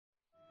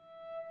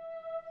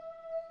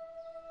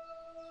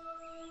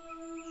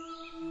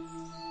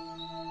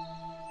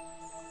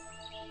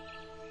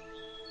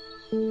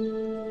Hello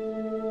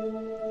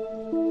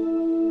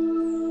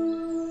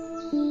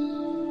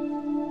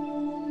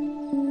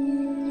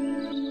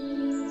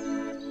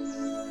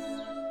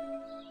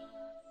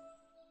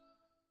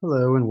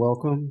and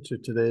welcome to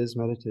today's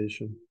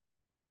meditation.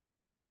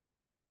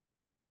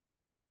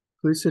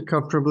 Please sit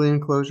comfortably and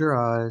close your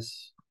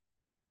eyes,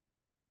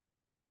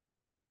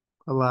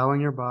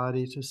 allowing your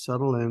body to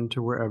settle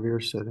into wherever you're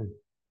sitting.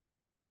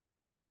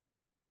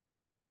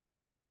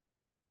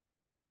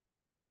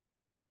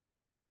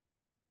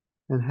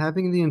 And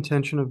having the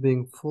intention of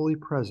being fully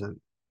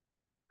present,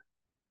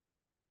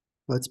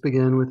 let's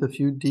begin with a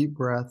few deep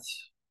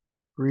breaths,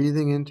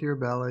 breathing into your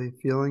belly,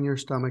 feeling your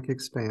stomach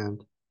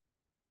expand.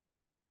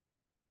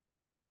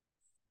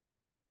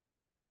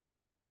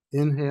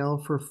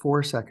 Inhale for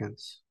 4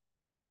 seconds.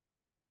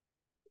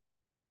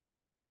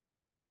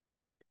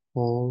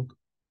 Hold.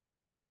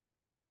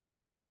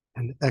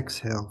 And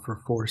exhale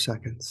for 4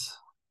 seconds.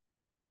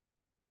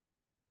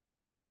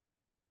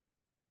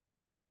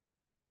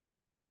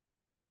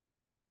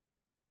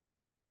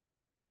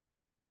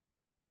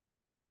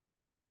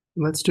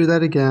 Let's do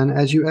that again.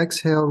 As you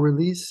exhale,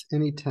 release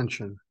any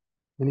tension,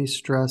 any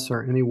stress,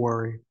 or any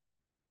worry.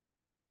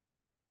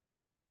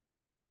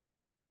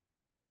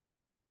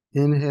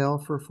 Inhale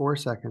for 4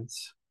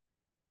 seconds.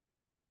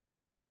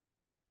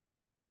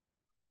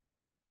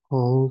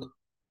 Hold.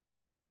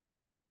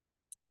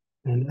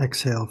 And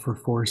exhale for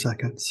 4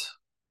 seconds.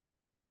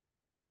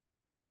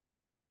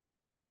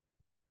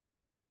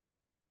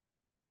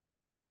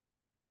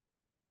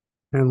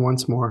 And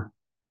once more.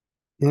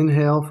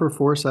 Inhale for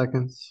 4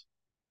 seconds.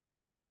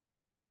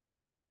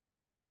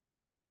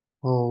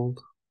 Hold.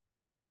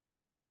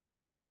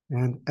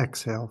 And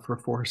exhale for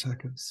 4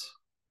 seconds.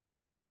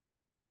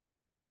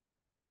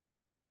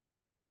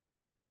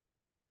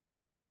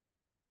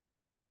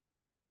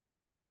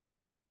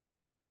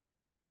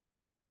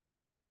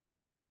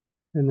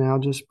 And now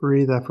just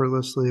breathe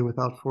effortlessly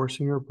without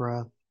forcing your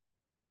breath.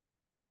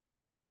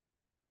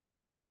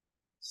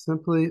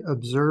 Simply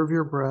observe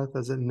your breath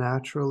as it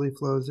naturally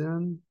flows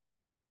in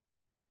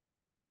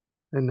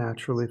and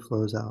naturally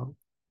flows out.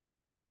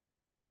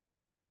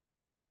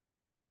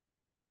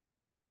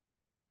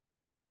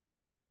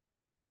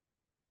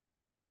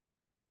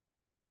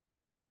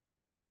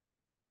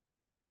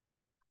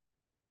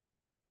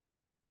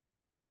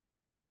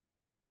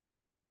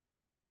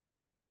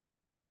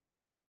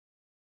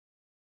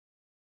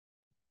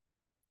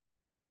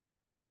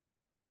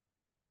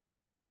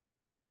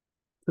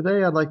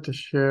 Today I'd like to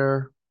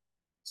share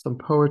some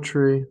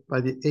poetry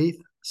by the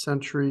 8th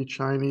century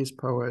Chinese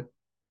poet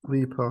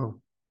Li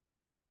Po.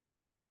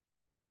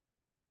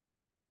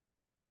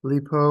 Li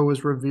Po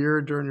was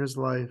revered during his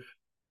life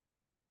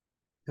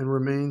and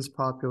remains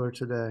popular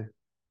today.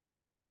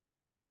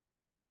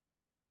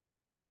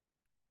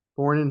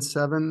 Born in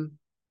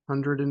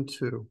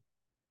 702,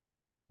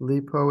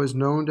 Li Po is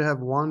known to have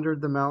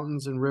wandered the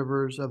mountains and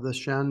rivers of the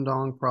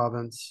Shandong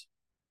province,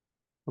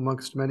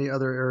 amongst many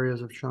other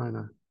areas of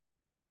China.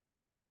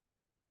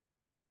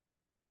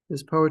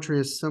 His poetry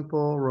is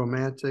simple,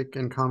 romantic,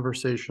 and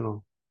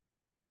conversational.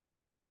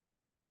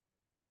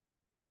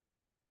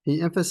 He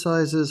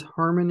emphasizes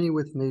harmony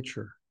with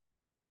nature,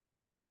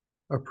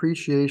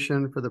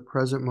 appreciation for the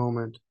present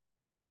moment,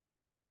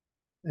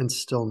 and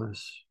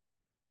stillness.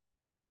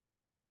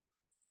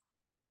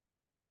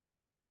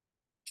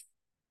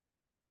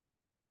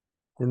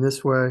 In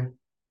this way,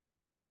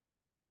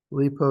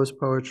 Li Po's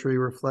poetry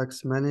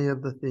reflects many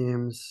of the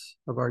themes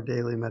of our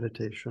daily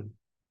meditation.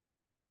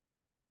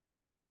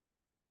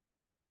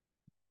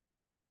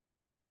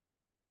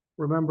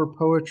 Remember,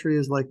 poetry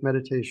is like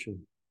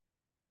meditation.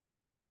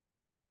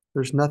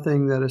 There's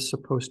nothing that is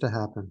supposed to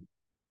happen.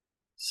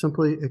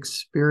 Simply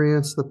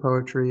experience the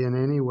poetry in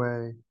any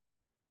way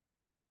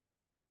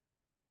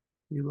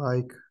you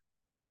like,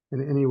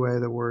 in any way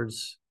the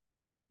words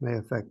may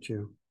affect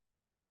you.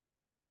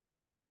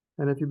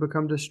 And if you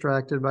become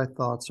distracted by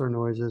thoughts or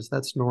noises,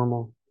 that's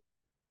normal.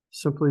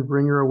 Simply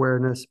bring your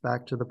awareness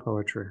back to the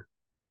poetry.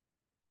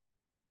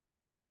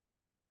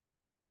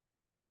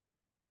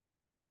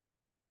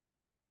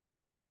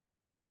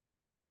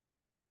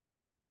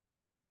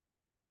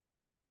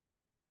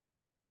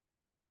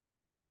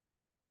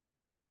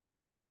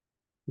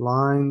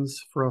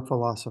 Lines for a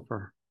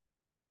philosopher.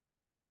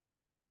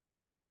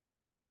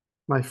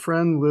 My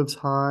friend lives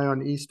high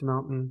on East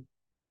Mountain.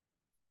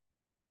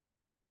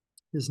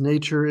 His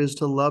nature is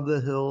to love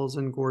the hills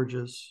and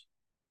gorges.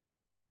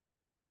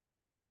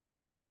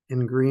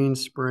 In green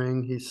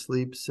spring, he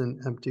sleeps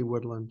in empty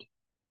woodland.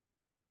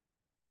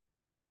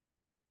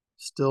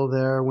 Still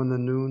there when the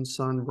noon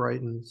sun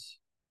brightens,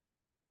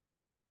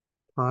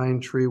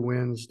 pine tree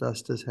winds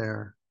dust his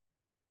hair.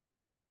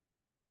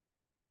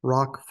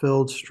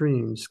 Rock-filled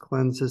streams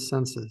cleanse his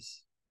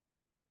senses.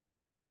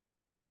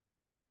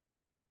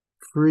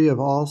 Free of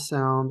all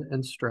sound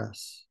and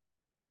stress,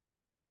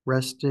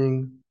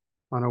 resting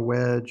on a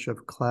wedge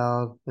of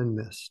cloud and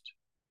mist.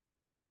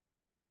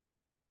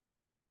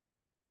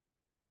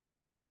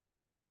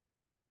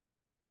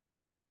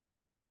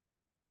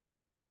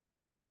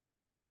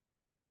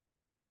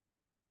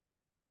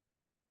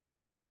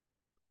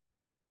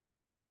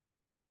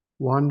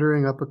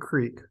 wandering up a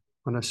creek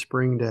on a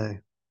spring day.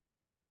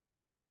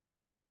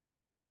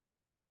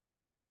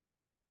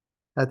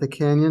 At the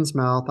canyon's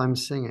mouth, I'm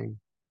singing.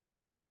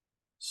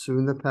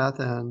 Soon the path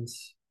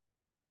ends.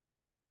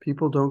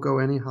 People don't go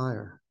any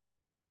higher.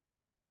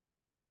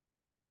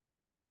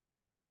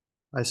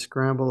 I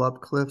scramble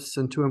up cliffs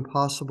into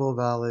impossible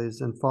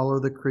valleys and follow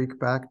the creek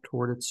back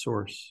toward its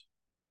source.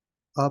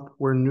 Up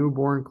where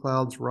newborn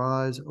clouds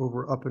rise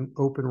over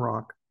open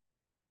rock,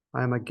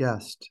 I am a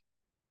guest,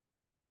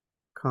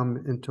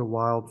 come into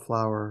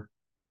wildflower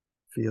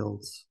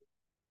fields.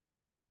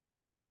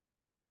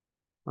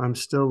 I'm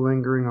still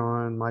lingering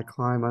on, my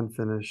climb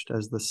unfinished,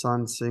 as the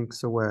sun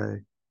sinks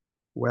away,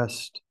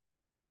 west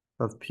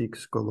of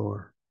peaks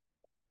galore.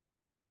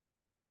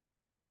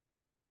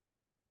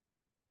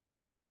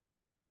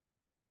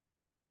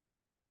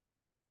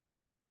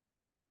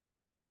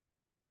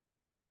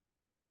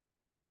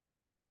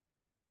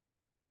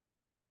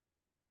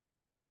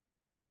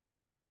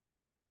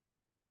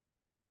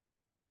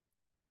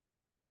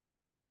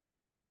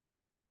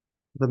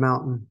 The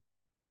mountain.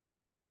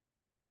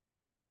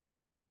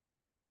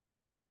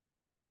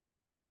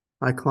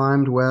 I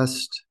climbed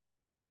west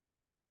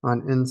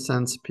on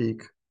Incense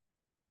Peak.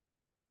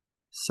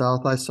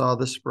 South, I saw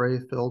the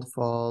spray-filled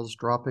falls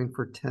dropping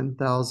for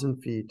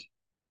 10,000 feet,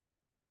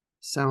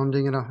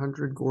 sounding in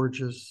 100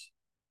 gorges.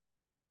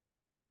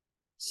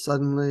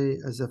 Suddenly,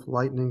 as if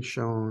lightning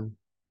shone,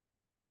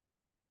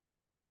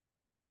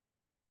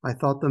 I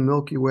thought the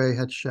Milky Way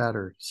had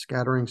shattered,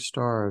 scattering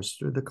stars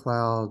through the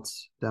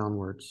clouds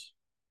downwards.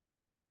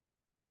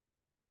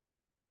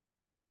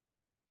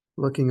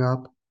 Looking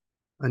up,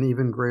 an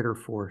even greater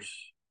force.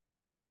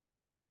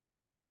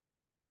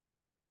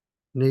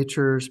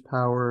 Nature's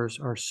powers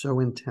are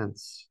so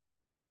intense.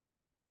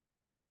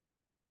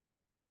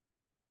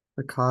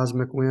 The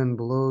cosmic wind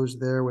blows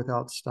there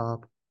without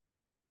stop.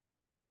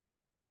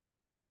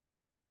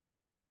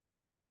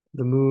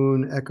 The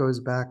moon echoes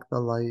back the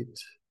light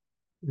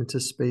into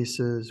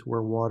spaces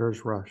where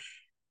waters rush.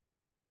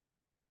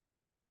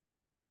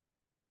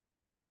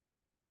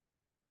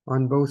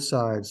 On both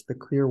sides, the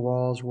clear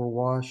walls were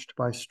washed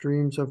by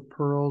streams of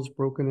pearls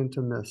broken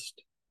into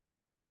mist,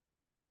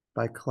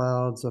 by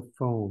clouds of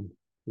foam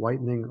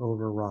whitening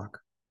over rock.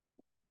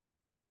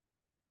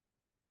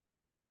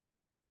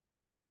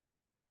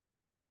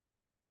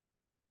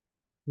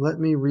 Let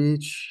me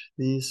reach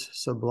these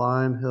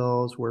sublime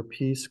hills where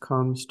peace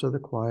comes to the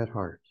quiet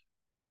heart.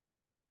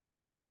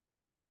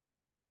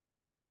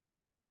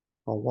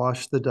 I'll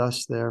wash the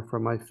dust there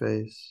from my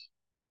face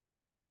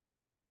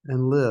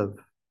and live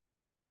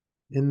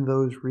in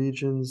those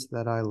regions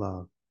that I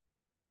love.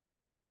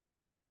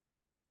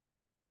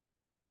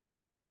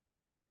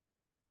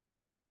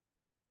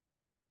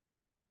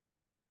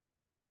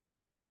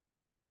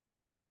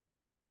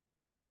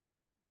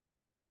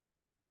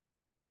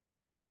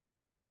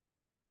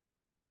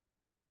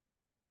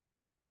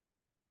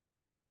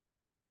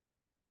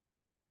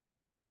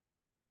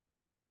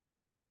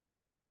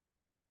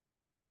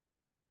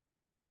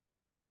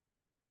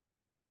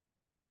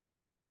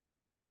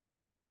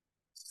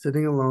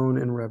 Sitting alone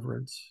in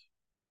reverence.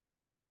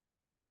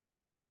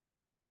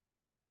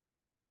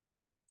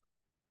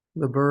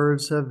 The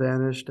birds have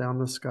vanished down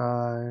the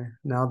sky.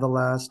 Now the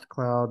last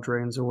cloud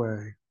drains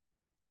away.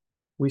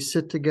 We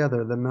sit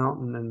together, the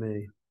mountain and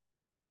me,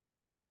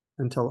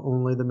 until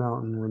only the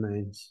mountain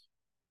remains.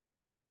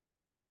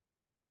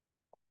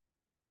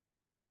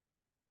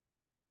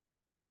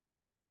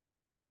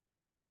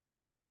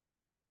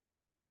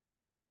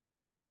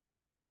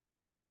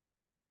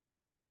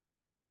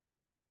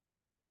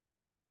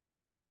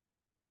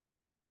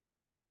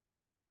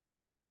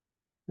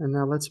 And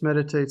now let's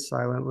meditate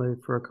silently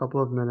for a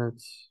couple of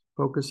minutes,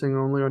 focusing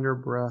only on your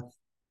breath.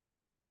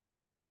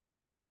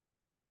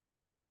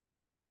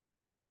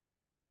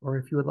 Or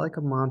if you would like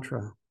a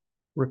mantra,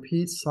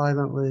 repeat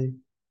silently,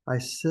 I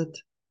sit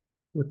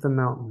with the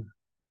mountain.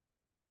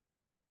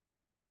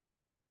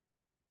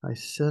 I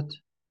sit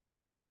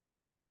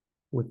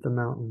with the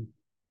mountain.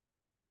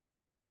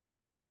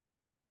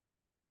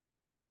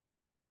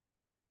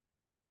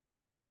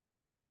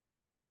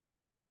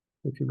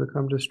 If you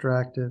become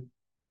distracted,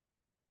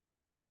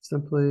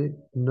 simply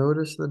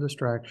notice the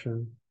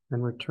distraction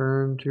and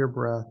return to your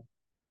breath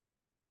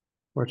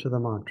or to the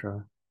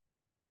mantra.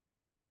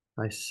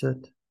 I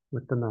sit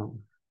with the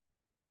mountain.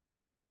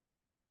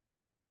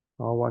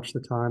 I'll watch the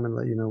time and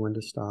let you know when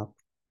to stop.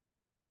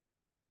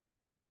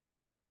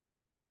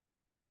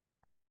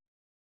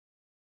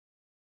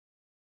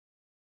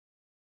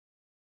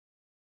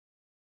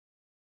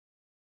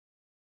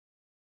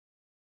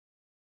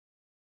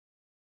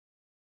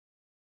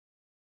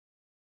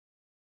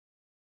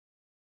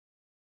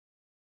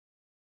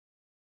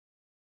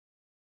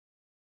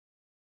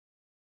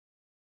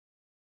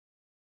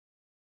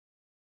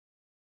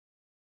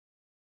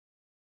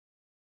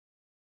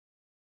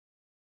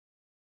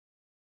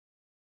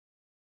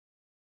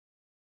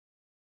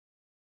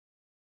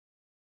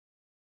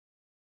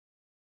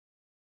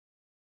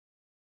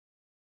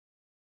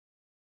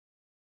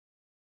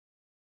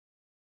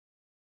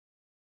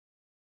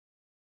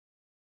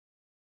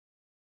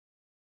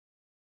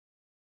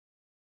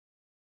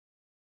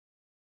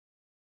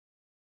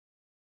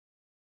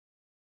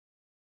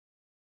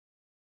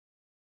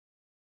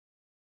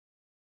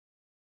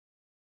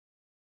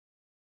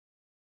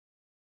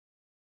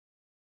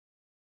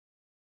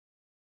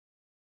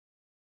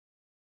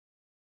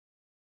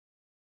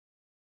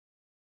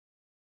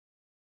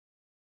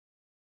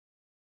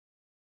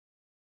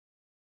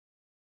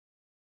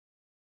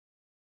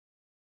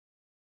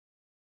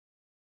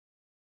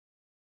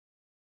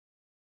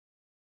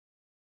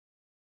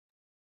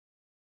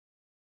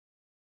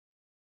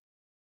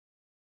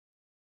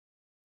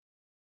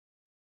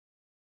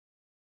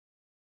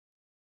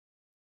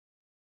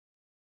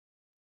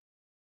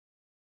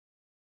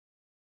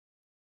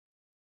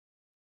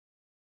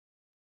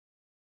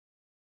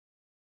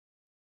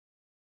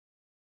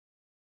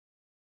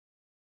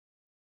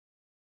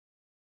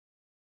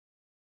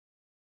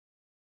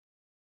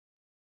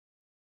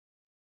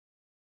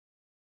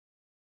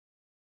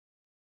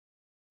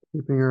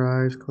 Keeping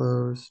your eyes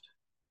closed,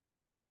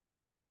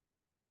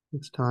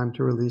 it's time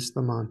to release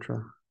the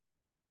mantra.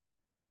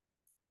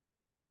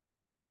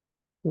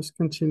 Just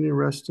continue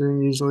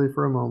resting easily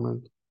for a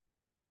moment,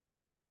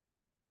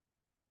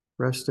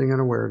 resting in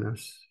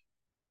awareness.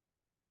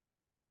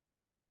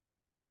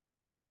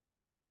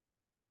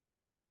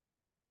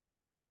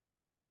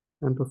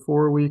 And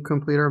before we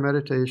complete our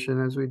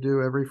meditation, as we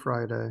do every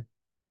Friday,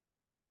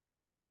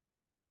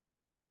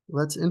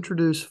 let's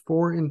introduce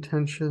 4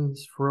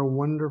 intentions for a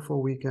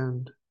wonderful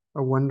weekend,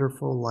 a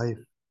wonderful life,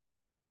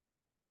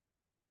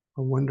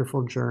 a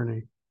wonderful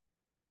journey.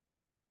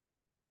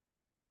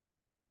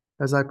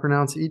 As I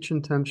pronounce each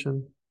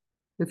intention,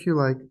 if you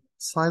like,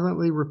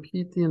 silently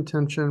repeat the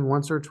intention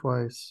once or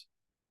twice,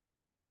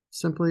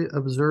 simply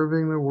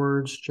observing the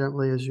words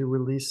gently as you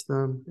release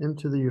them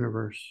into the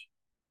universe.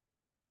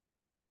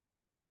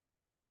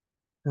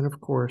 And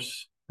of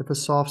course, if a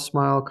soft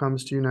smile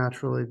comes to you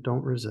naturally,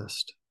 don't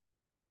resist.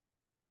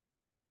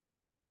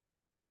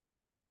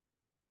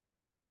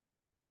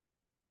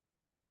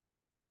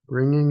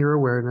 Bringing your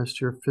awareness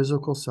to your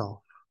physical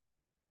self.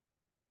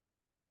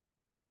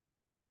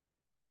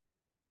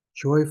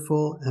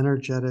 Joyful,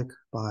 energetic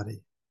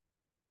body.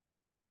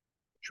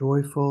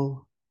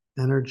 Joyful,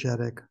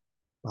 energetic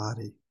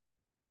body.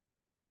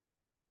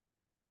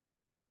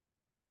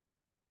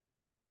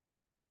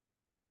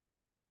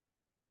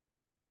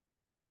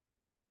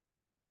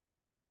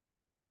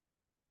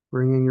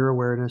 Bringing your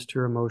awareness to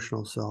your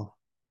emotional self.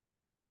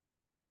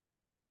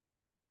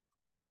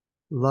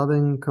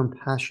 Loving,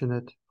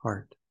 compassionate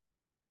heart.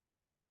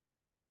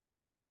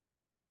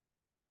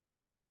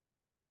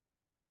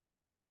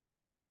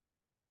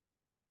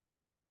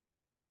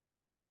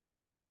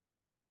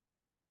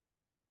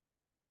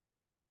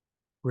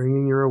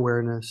 Bringing your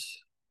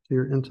awareness to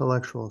your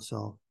intellectual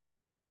self.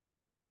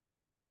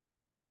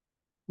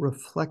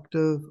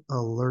 Reflective,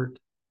 alert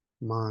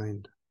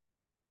mind.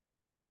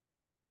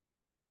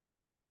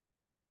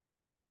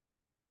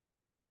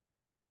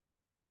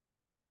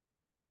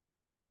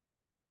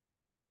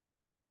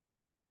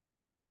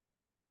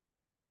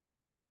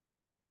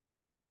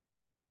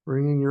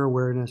 Bringing your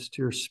awareness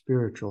to your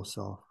spiritual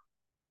self.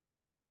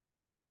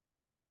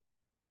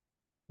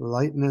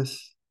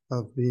 Lightness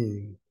of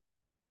being.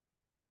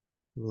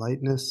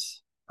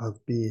 Lightness of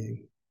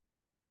being.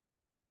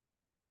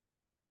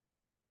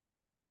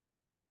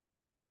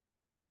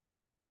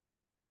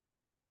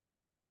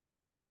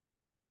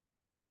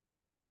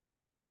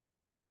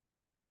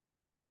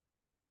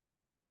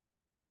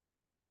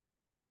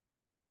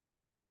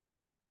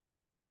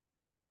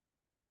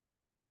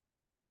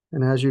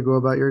 And as you go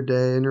about your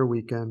day and your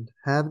weekend,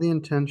 have the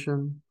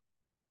intention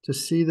to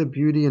see the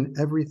beauty in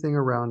everything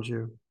around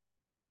you.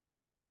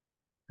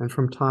 And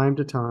from time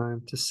to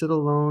time, to sit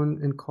alone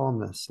in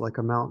calmness like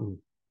a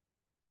mountain,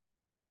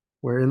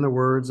 where in the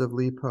words of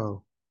Li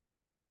Po,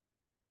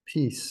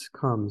 peace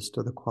comes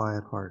to the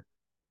quiet heart.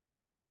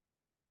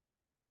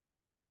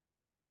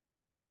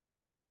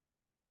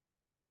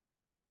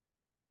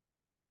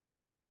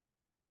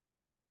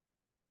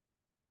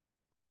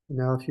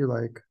 Now, if you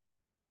like,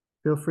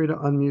 feel free to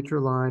unmute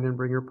your line and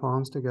bring your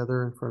palms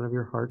together in front of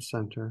your heart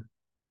center.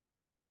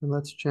 And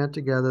let's chant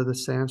together the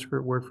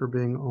Sanskrit word for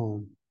being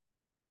Om.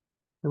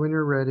 And when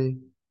you're ready,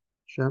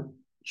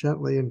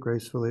 gently and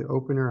gracefully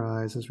open your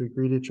eyes as we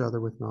greet each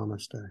other with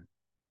Namaste.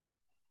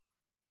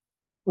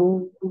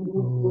 Om.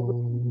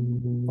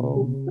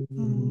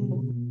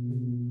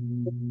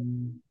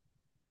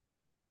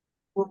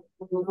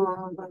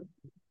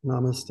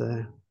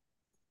 Namaste.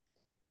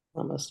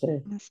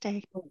 Namaste.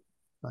 Namaste.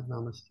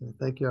 Namaste.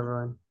 Thank you,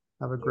 everyone.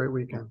 Have a great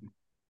weekend.